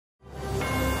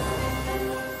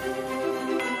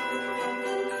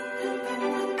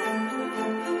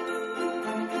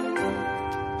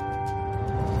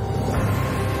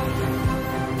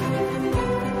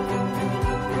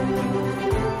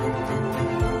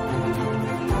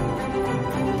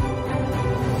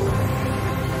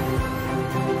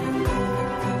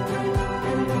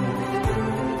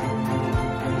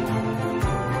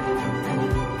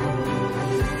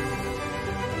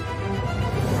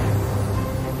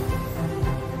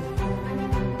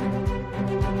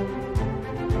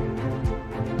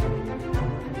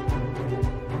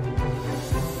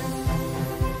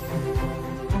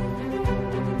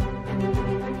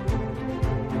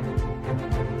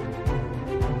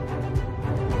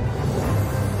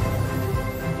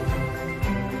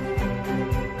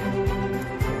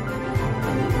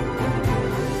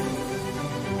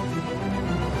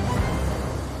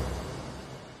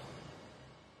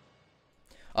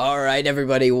Alright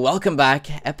everybody, welcome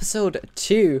back. Episode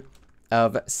 2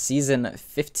 of Season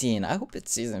 15. I hope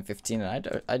it's Season 15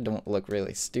 and I don't look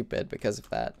really stupid because of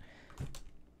that.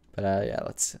 But yeah,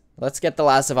 let's get the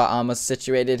last of our armor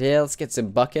situated here. Let's get some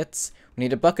buckets. We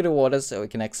need a bucket of water so we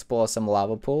can explore some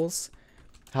lava pools.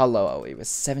 How low are we? We're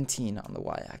 17 on the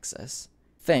y-axis.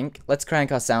 Let's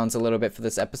crank our sounds a little bit for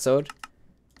this episode.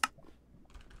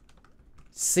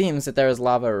 Seems that there is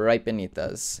lava right beneath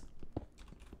us.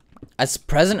 As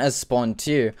present as spawn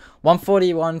too.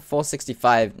 141,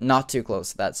 465. Not too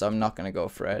close to that, so I'm not gonna go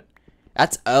for it.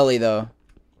 That's early though.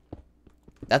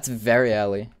 That's very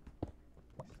early.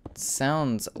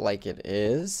 Sounds like it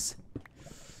is.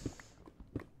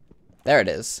 There it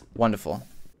is. Wonderful.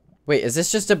 Wait, is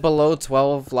this just a below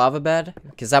 12 lava bed?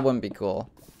 Because that wouldn't be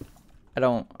cool. I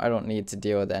don't need to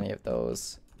deal with any of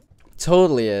those.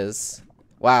 Totally is.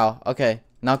 Wow, okay.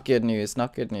 Not good news,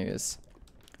 not good news.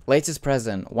 Latest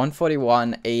present,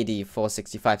 141, 80,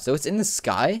 465. So it's in the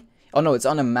sky? Oh no, it's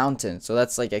on a mountain. So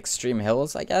that's like extreme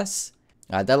hills, I guess.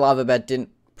 That lava bed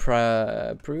didn't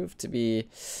prove to be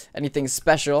anything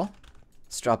special.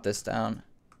 Let's drop this down.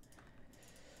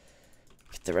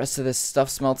 Get the rest of this stuff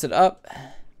smelted up.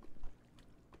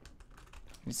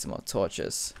 Need some more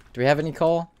torches. Do we have any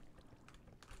coal?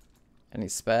 Any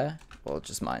spare? We'll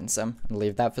just mine some and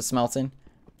leave that for smelting.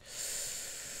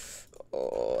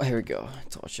 Oh, here we go.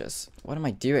 Torches. What am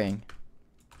I doing?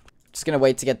 Just gonna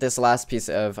wait to get this last piece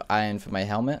of iron for my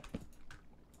helmet.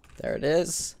 There it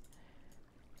is.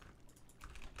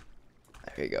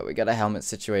 There we go. We got a helmet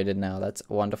situated now. That's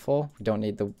wonderful. We don't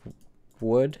need the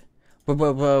wood.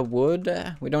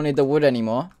 Wood? We don't need the wood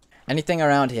anymore. Anything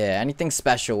around here? Anything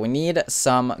special? We need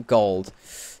some gold.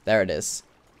 There it is.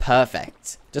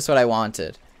 Perfect. Just what I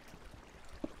wanted.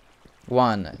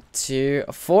 1, 2,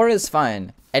 4 is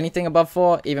fine. Anything above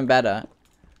 4, even better.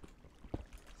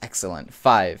 Excellent.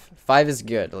 5. 5 is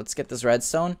good. Let's get this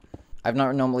redstone. I've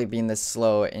not normally been this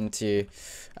slow into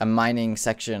a mining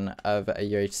section of a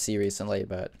UHC recently,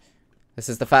 but this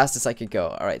is the fastest I could go.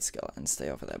 Alright, skeleton, stay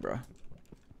over there, bro.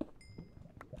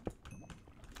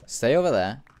 Stay over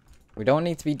there. We don't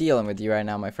need to be dealing with you right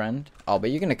now, my friend. Oh, but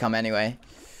you're gonna come anyway.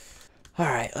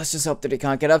 Alright, let's just hope that he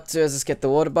can't get up to us. Let's get the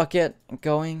water bucket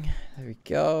going. There we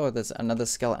go. There's another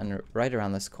skeleton right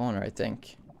around this corner, I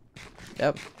think.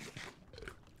 Yep.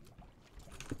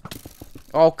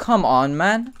 Oh, come on,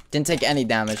 man. Didn't take any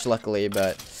damage, luckily,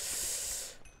 but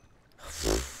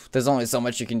there's only so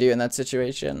much you can do in that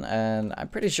situation, and I'm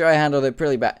pretty sure I handled it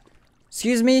pretty bad.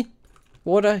 Excuse me?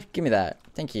 Water? Give me that.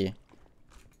 Thank you.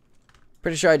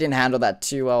 Pretty sure I didn't handle that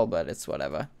too well, but it's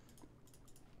whatever.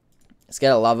 Let's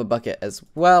get a lava bucket as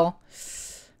well.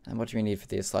 And what do we need for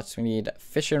these slots? We need a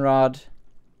fishing rod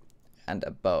and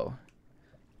a bow.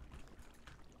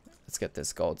 Let's get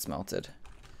this gold smelted.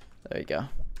 There we go.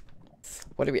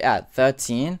 What are we at?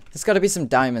 13? There's got to be some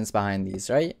diamonds behind these,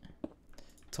 right?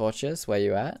 Torches, where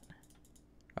you at?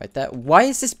 Right there. Why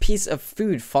is this piece of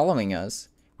food following us?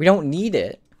 We don't need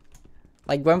it.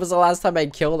 Like, when was the last time I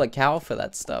killed a cow for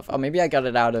that stuff? Oh, maybe I got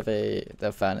it out of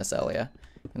the furnace earlier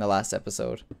in the last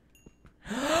episode.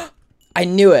 I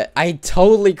knew it. I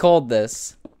totally called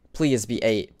this. Please be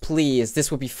 8. Please. This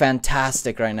would be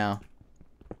fantastic right now.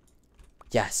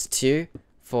 Yes. 2,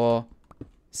 4,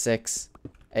 6,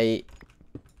 8,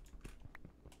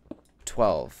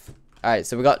 12. Alright,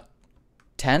 so we got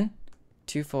 10.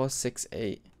 2, 4, 6,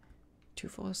 8. 2,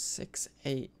 4, 6,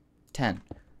 8, 10.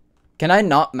 Can I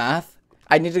not math?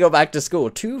 I need to go back to school.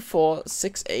 2, 4,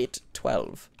 6, 8,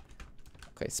 12.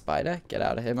 Okay, spider. Get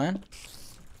out of here, man.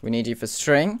 We need you for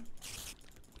string.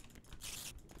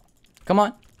 Come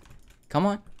on. Come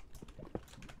on.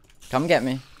 Come get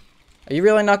me. Are you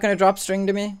really not going to drop string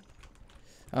to me?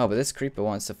 Oh, but this creeper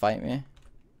wants to fight me.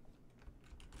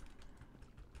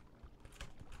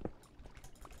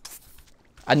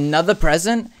 Another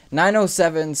present?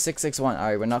 907, 661.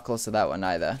 Alright, we're not close to that one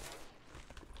either.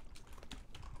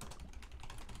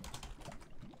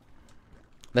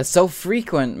 That's so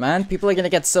frequent, man. People are going to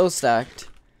get so stacked.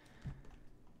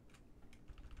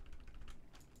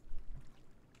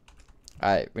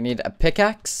 Alright, we need a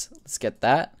pickaxe. Let's get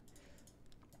that.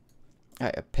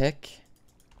 Alright, a pick.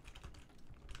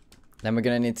 Then we're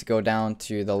gonna need to go down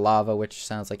to the lava, which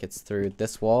sounds like it's through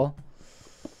this wall.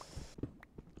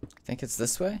 I think it's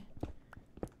this way.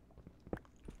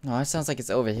 No, it sounds like it's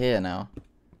over here now.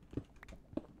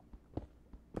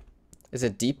 Is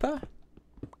it deeper?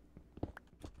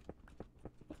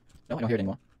 No, I don't hear it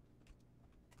anymore.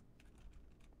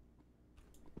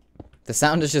 The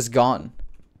sound is just gone.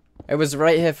 It was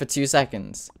right here for 2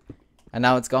 seconds. And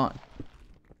now it's gone.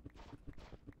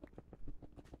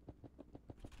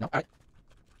 No, alright.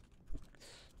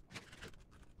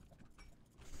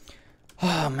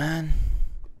 Oh, man.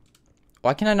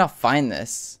 Why can I not find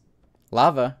this?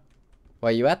 Lava.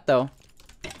 Where you at, though?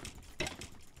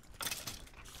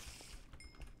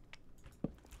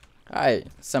 Alright,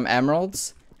 some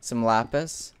emeralds, some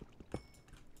lapis,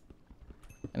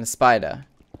 and a spider.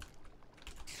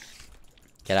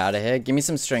 Get out of here. Give me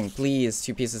some string, please.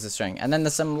 2 pieces of string. And then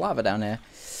there's some lava down here.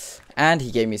 And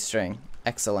he gave me string.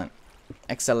 Excellent.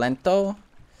 Excellento.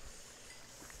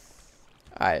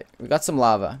 Alright, we got some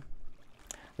lava.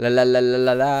 La la la la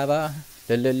la lava.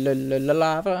 La la la la la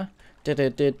lava.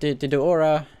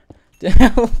 Dora.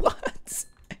 What?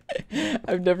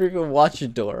 I've never even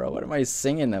watched Dora. What am I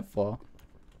singing that for?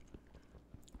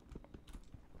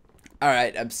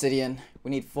 Alright, obsidian.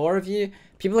 We need 4 of you.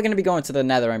 People are going to be going to the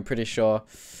nether, I'm pretty sure.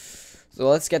 So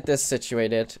let's get this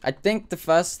situated. I think the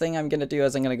first thing I'm going to do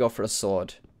is I'm going to go for a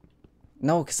sword.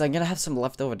 No, because I'm going to have some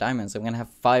leftover diamonds. I'm going to have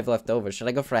 5 left over. Should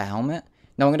I go for a helmet?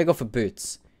 No, I'm going to go for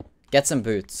boots. Get some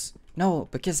boots. No,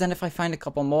 because then if I find a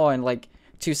couple more in like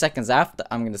 2 seconds after,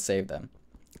 I'm going to save them.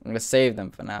 I'm going to save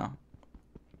them for now.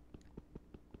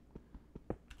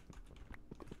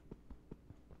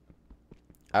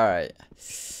 Alright.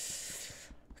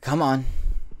 Come on.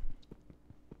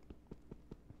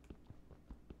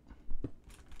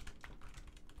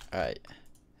 Alright.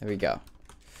 Here we go.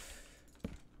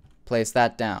 Place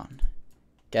that down.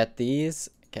 Get these.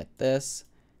 Get this.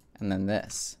 And then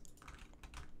this.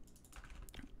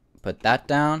 Put that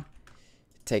down.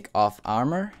 Take off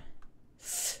armor.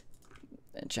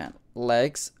 Enchant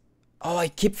legs. Oh, I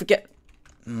keep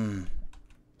forgetting.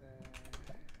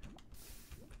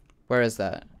 Where is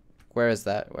that? Where is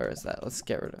that? Where is that? Let's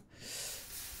get rid of.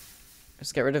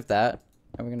 Let's get rid of that.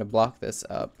 And we're gonna block this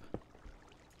up.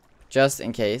 Just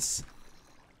in case.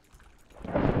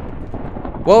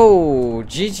 Whoa!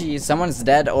 GG, someone's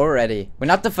dead already. We're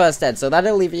not the first dead, so that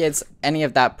alleviates any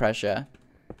of that pressure.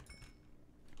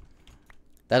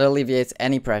 That alleviates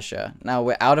any pressure. Now,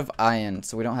 we're out of iron,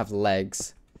 so we don't have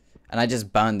legs. And I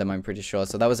just burned them, I'm pretty sure.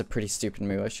 So that was a pretty stupid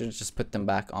move. I should have just put them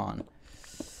back on.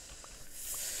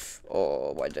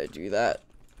 Oh, why did I do that?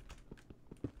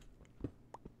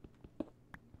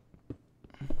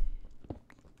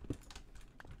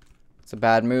 It's a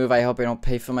bad move. I hope I don't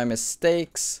pay for my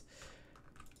mistakes.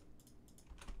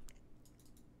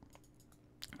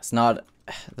 That's not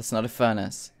a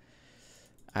furnace.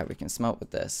 Alright, we can smelt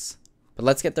with this. But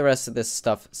let's get the rest of this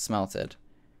stuff smelted.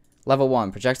 Level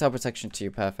 1, projectile protection 2,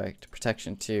 perfect.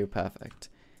 Protection 2, perfect.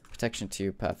 Protection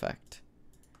 2, perfect.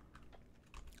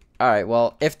 Alright,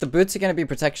 well, if the boots are going to be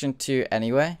protection 2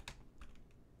 anyway.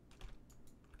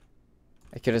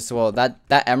 I could have sworn that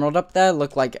emerald up there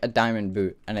looked like a diamond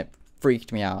boot. And it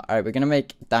freaked me out. Alright, we're going to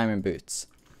make diamond boots.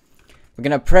 We're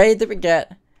going to pray that we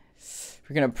get...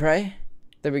 We're going to pray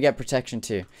that we get protection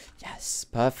 2. Yes,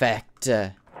 perfect.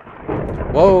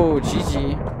 Whoa,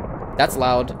 GG. That's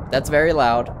loud. That's very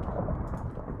loud.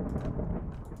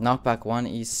 Knockback 1,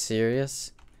 E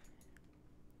serious?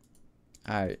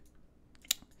 Alright.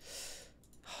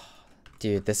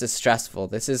 Dude, this is stressful.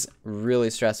 This is really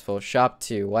stressful. Shop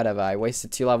 2, whatever. I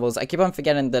wasted 2 levels. I keep on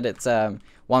forgetting that it's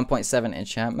 1.7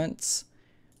 enchantments.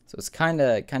 So it's kind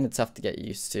of tough to get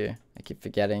used to. I keep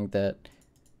forgetting that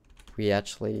we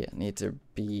actually need to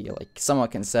be like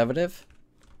somewhat conservative.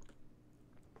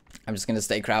 I'm just going to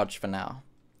stay crouched for now.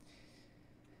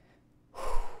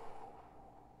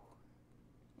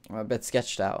 I'm a bit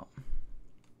sketched out.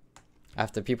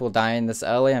 After people dying this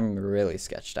early, I'm really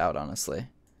sketched out, honestly.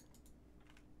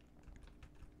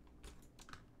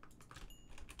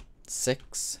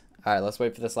 6. Alright, let's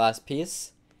wait for this last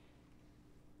piece.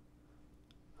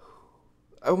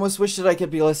 I almost wish that I could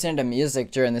be listening to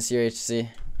music during this UHC.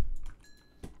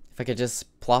 If I could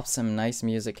just plop some nice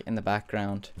music in the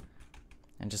background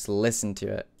and just listen to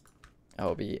it. That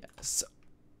would be so...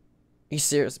 Are you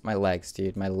serious? My legs,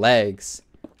 dude. My legs.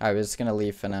 Alright, we're just gonna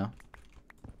leave for now.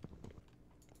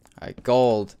 Alright,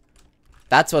 gold.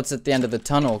 That's what's at the end of the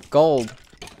tunnel. Gold.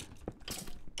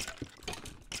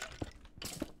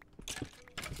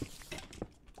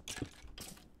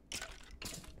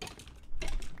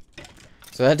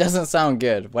 So that doesn't sound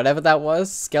good. Whatever that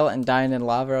was, skeleton dying in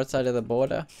lava outside of the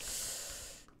border,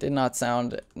 did not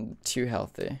sound too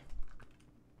healthy.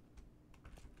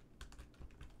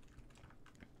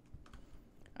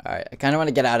 Alright, I kind of want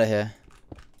to get out of here.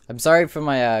 I'm sorry for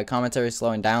my commentary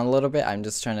slowing down a little bit. I'm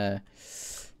just trying to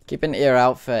keep an ear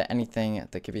out for anything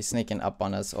that could be sneaking up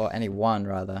on us, or anyone,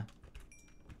 rather.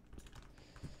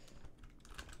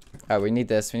 Alright, we need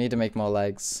this. We need to make more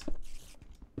legs.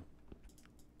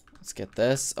 Let's get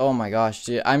this. Oh my gosh,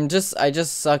 dude. I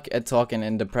just suck at talking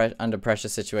in under pressure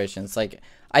situations. Like,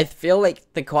 I feel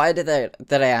like the quieter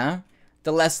that I am,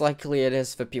 the less likely it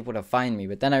is for people to find me.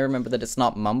 But then I remember that it's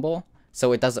not mumble,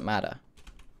 so it doesn't matter.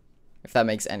 If that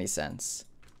makes any sense.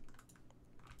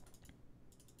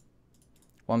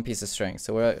 One piece of string.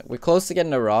 So we're close to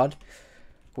getting a rod.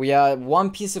 We are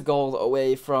one piece of gold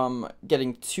away from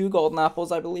getting 2 golden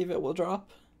apples, I believe it will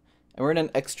drop. And we're in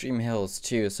an extreme hills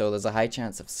too, so there's a high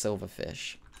chance of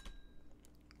silverfish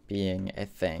being a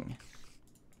thing.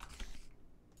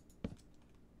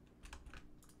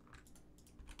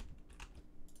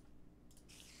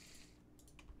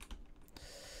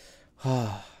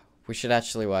 We should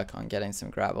actually work on getting some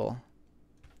gravel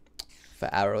for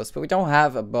arrows, but we don't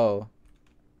have a bow.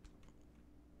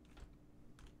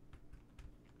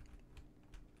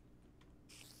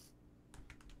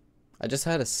 I just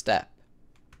heard a step.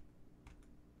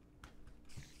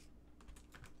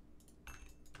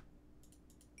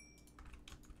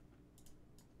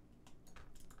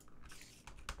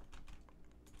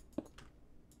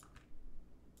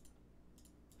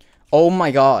 Oh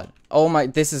my god. Oh my,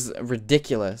 this is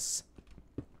ridiculous.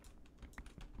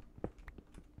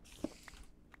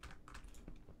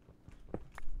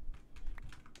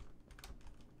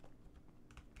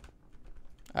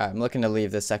 I'm looking to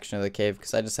leave this section of the cave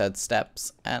because I just had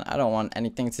steps and I don't want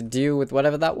anything to do with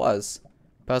whatever that was.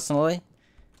 Personally,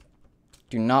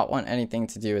 do not want anything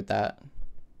to do with that.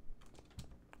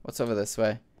 What's over this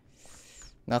way?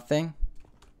 Nothing?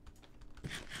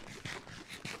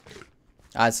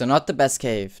 Alright, so not the best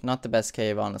cave. Not the best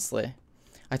cave, honestly.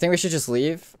 I think we should just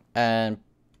leave and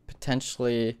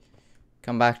potentially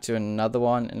come back to another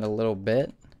one in a little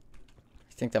bit.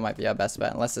 I think that might be our best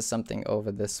bet, unless there's something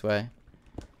over this way.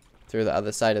 Through the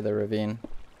other side of the ravine.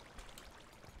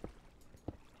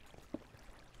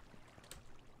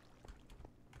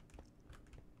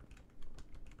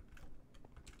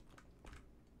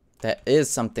 There is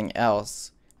something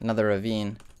else. Another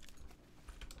ravine.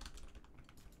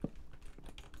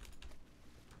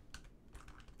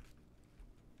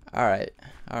 Alright,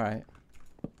 alright.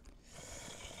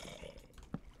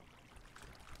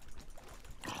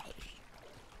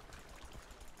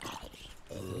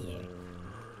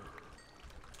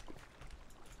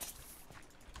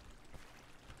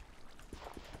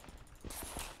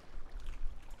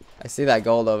 I see that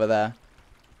gold over there.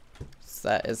 So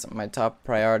that is my top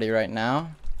priority right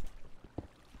now.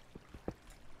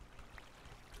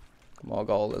 More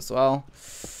gold as well.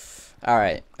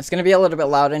 Alright, it's going to be a little bit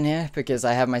loud in here because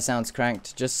I have my sounds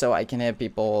cranked just so I can hear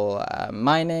people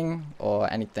mining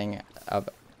or anything of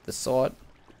the sort.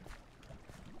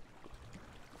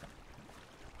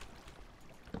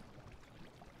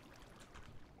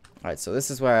 Alright, so this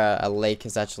is where a lake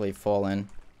has actually fallen.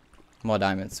 More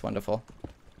diamonds, wonderful.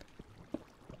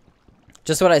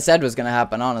 Just what I said was going to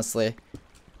happen, honestly.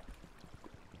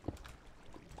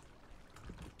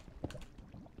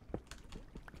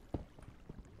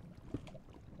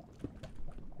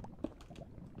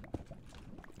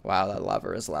 Wow, that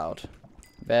lava is loud.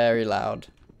 Very loud.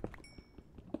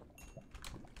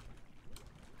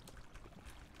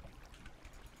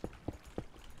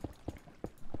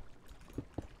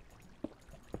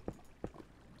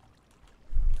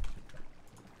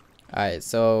 Alright,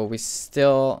 so we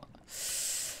still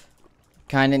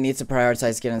kind of need to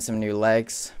prioritize getting some new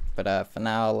legs. But for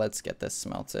now, let's get this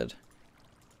smelted.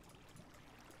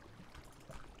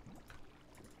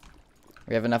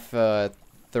 We have enough for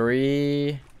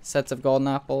 3 sets of golden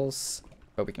apples.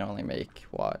 But we can only make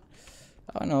what?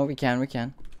 Oh no, we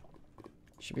can.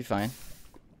 Should be fine.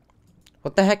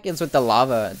 What the heck is with the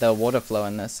lava, the water flow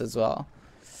in this as well?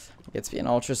 It's being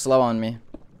ultra slow on me.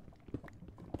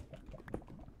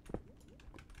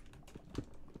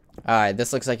 Alright,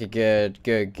 this looks like a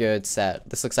good set.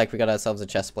 This looks like we got ourselves a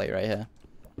chest plate right here.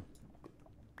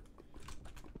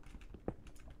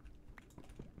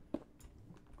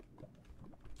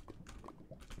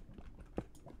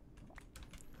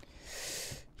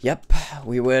 Yep,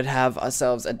 we would have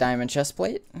ourselves a diamond chest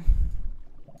plate.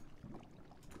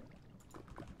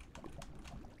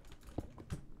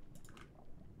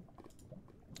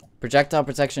 Projectile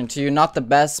protection 2, not the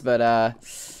best, but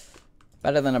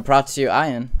better than a Prot 2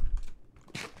 iron.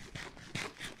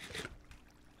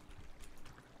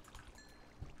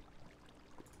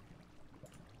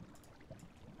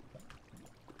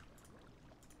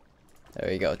 There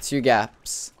we go, 2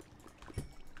 gaps.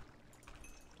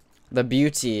 The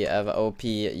beauty of OP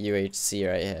UHC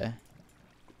right here.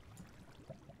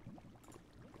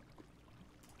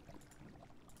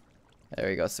 There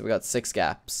we go, so we got 6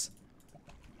 gaps.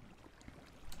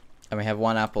 And we have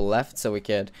 1 apple left, so we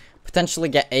could potentially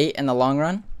get 8 in the long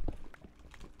run.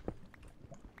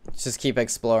 Let's just keep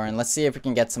exploring. Let's see if we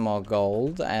can get some more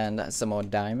gold and some more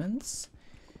diamonds.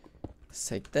 Let's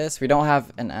take this. We don't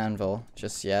have an anvil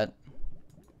just yet.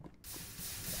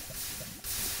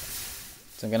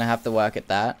 So I'm gonna have to work at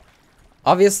that.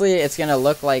 Obviously, it's gonna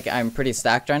look like I'm pretty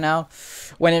stacked right now,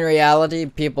 when in reality,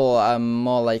 people are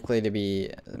more likely to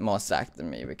be more stacked than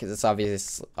me, because it's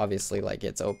obviously like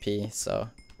it's OP, so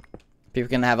people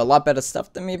can have a lot better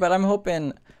stuff than me, but I'm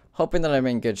hoping that I'm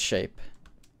in good shape.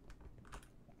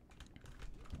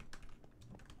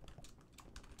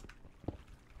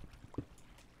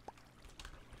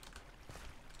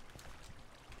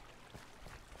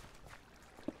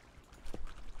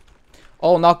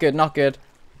 Oh, not good, not good.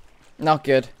 Not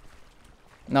good.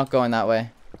 Not going that way.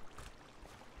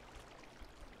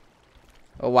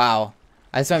 Oh, wow.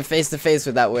 I just went face to face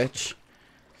with that witch.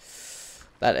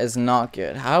 That is not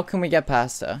good. How can we get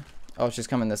past her? Oh, she's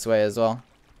coming this way as well.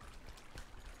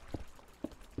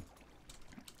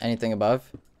 Anything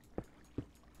above?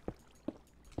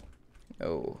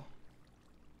 Oh.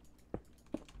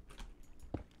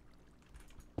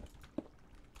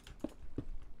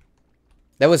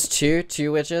 There was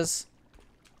two witches.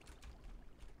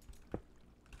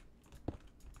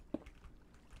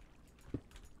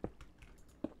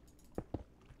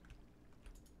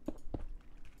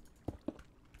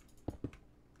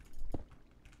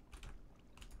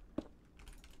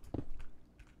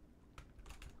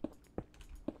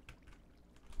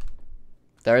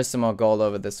 There is some more gold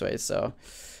over this way, so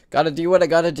gotta do what I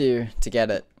gotta do to get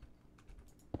it.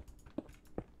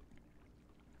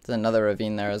 There's another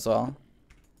ravine there as well.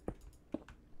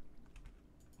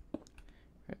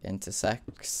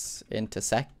 Intersects. Can't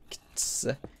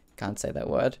say that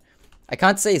word. I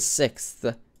can't say sixth.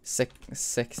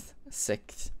 Sixth.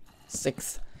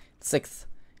 Is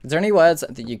there any words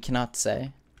that you cannot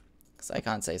say? Because I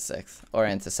can't say sixth. Or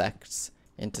intersects.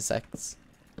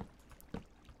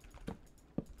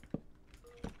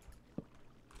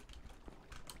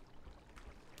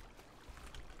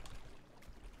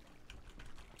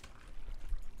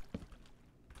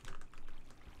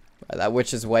 That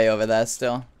witch is way over there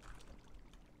still.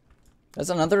 There's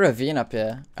another ravine up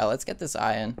here. Alright, let's get this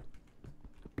iron.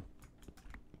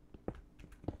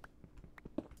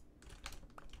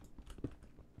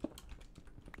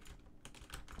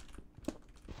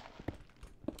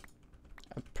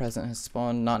 A present has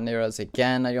spawned, not near us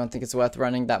again. I don't think it's worth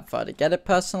running that far to get it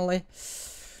personally.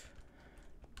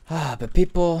 But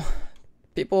people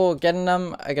getting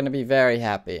them are gonna be very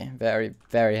happy. Very,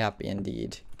 very happy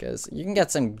indeed. Because you can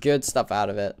get some good stuff out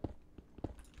of it.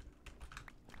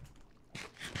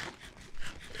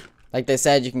 Like they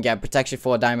said, you can get protection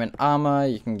 4 diamond armor.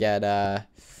 You can get a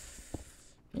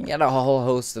whole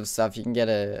host of stuff. You can get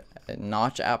a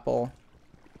notch apple.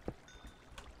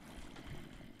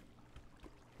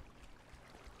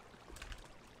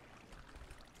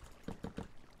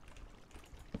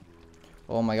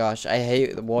 Oh my gosh, I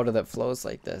hate the water that flows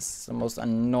like this. It's the most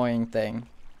annoying thing.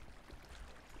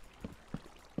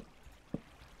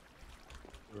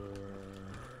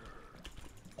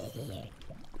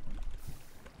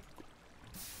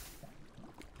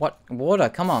 What? Water?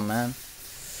 Come on, man.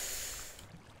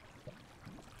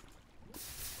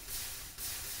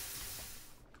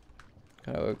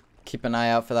 Gotta keep an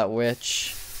eye out for that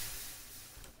witch.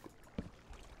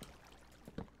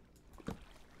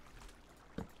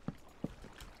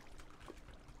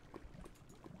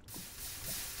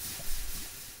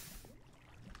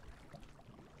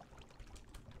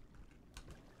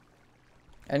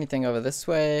 Anything over this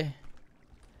way?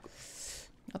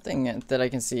 Nothing that I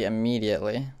can see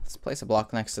immediately. Let's place a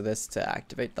block next to this to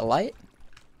activate the light.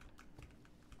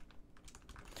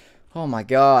 Oh my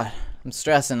god. I'm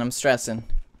stressing.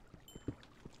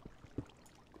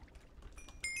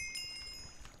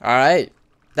 Alright.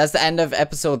 That's the end of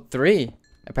episode 3.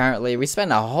 Apparently. We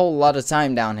spent a whole lot of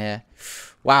time down here.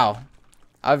 Wow.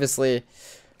 Obviously.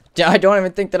 I don't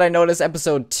even think that I noticed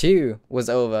episode 2 was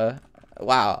over.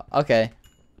 Wow. Okay.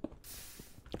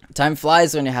 Time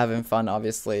flies when you're having fun,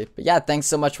 obviously. But yeah, thanks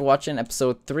so much for watching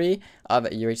episode 3 of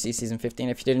UHC Season 15.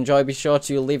 If you did enjoy, be sure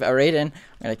to leave a rating.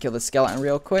 I'm going to kill the skeleton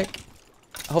real quick.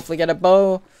 Hopefully get a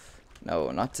bow.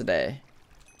 No, not today.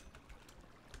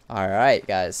 Alright,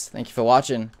 guys. Thank you for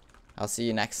watching. I'll see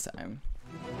you next time.